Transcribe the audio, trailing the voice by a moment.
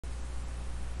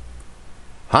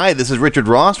Hi, this is Richard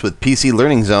Ross with PC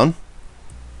Learning Zone.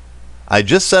 I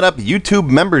just set up YouTube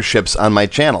memberships on my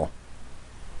channel.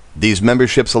 These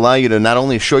memberships allow you to not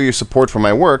only show your support for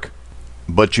my work,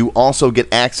 but you also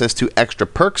get access to extra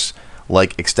perks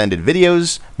like extended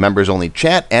videos, members-only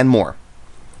chat, and more.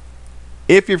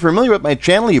 If you're familiar with my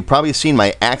channel, you've probably seen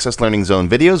my Access Learning Zone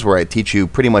videos where I teach you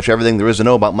pretty much everything there is to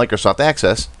know about Microsoft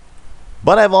Access.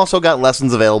 But I've also got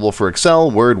lessons available for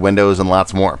Excel, Word, Windows, and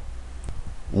lots more.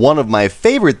 One of my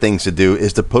favorite things to do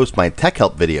is to post my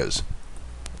TechHelp videos.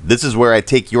 This is where I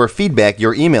take your feedback,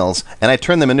 your emails, and I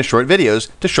turn them into short videos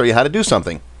to show you how to do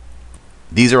something.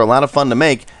 These are a lot of fun to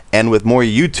make, and with more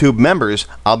YouTube members,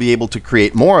 I'll be able to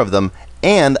create more of them,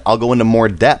 and I'll go into more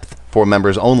depth for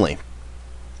members only.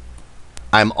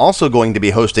 I'm also going to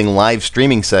be hosting live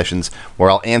streaming sessions where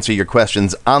I'll answer your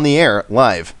questions on the air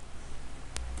live.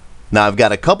 Now, I've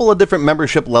got a couple of different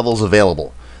membership levels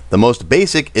available. The most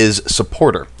basic is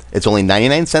Supporter. It's only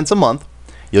 99 cents a month.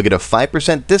 You'll get a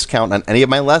 5% discount on any of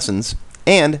my lessons,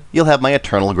 and you'll have my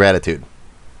eternal gratitude.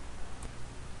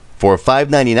 For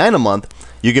 $5.99 a month,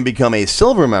 you can become a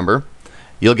Silver member.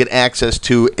 You'll get access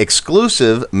to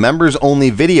exclusive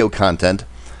members-only video content.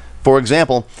 For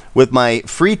example, with my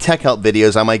free TechHelp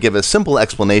videos, I might give a simple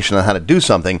explanation on how to do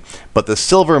something, but the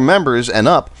Silver members and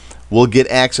up will get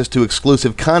access to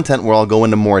exclusive content where I'll go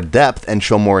into more depth and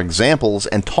show more examples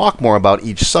and talk more about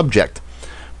each subject.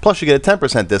 Plus, you get a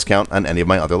 10% discount on any of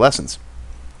my other lessons.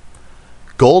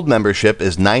 Gold membership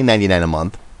is $9.99 a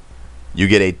month. You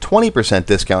get a 20%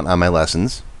 discount on my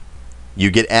lessons.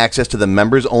 You get access to the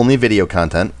members-only video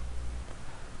content.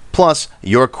 Plus,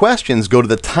 your questions go to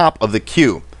the top of the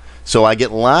queue. So I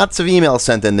get lots of emails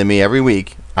sent in to me every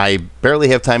week. I barely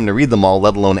have time to read them all,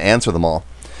 let alone answer them all.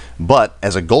 But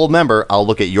as a gold member, I'll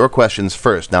look at your questions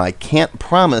first. Now, I can't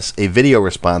promise a video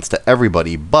response to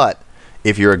everybody, but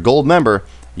if you're a gold member,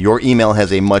 your email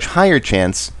has a much higher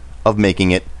chance of making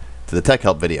it to the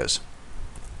TechHelp videos.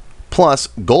 Plus,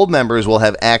 gold members will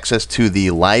have access to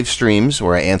the live streams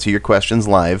where I answer your questions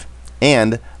live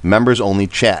and members-only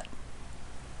chat.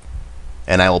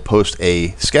 And I will post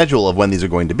a schedule of when these are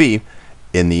going to be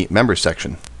in the members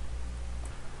section.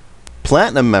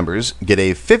 Platinum members get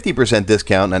a 50%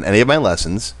 discount on any of my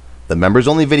lessons, the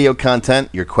members-only video content,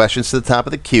 your questions to the top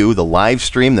of the queue, the live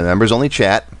stream, the members-only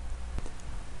chat.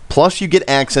 Plus, you get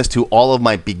access to all of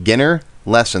my beginner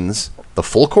lessons, the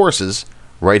full courses,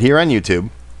 right here on YouTube.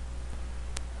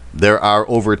 There are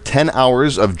over 10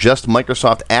 hours of just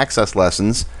Microsoft Access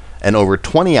lessons and over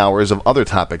 20 hours of other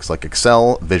topics like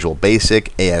Excel, Visual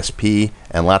Basic, ASP,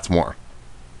 and lots more.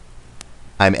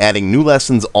 I'm adding new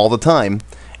lessons all the time.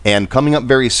 And coming up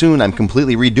very soon, I'm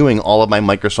completely redoing all of my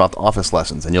Microsoft Office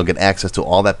lessons, and you'll get access to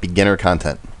all that beginner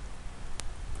content.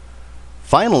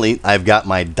 Finally, I've got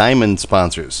my Diamond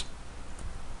sponsors.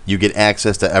 You get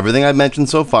access to everything I've mentioned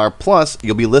so far, plus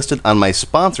you'll be listed on my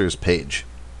sponsors page.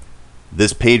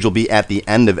 This page will be at the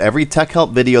end of every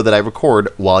TechHelp video that I record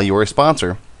while you're a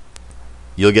sponsor.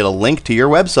 You'll get a link to your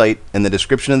website in the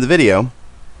description of the video,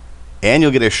 and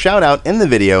you'll get a shout out in the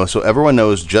video so everyone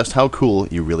knows just how cool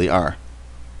you really are.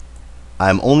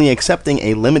 I'm only accepting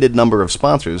a limited number of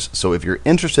sponsors, so if you're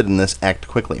interested in this, act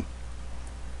quickly.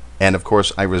 And of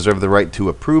course, I reserve the right to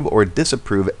approve or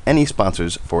disapprove any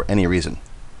sponsors for any reason.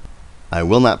 I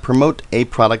will not promote a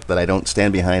product that I don't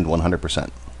stand behind 100%.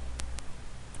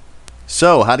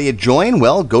 So, how do you join?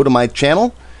 Well, go to my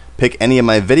channel, pick any of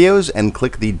my videos, and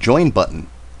click the Join button.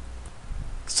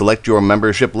 Select your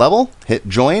membership level, hit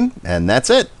Join, and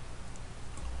that's it.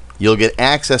 You'll get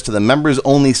access to the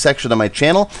members-only section of my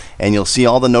channel, and you'll see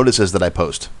all the notices that I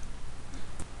post.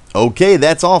 Okay,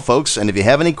 that's all, folks, and if you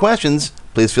have any questions,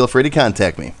 please feel free to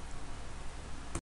contact me.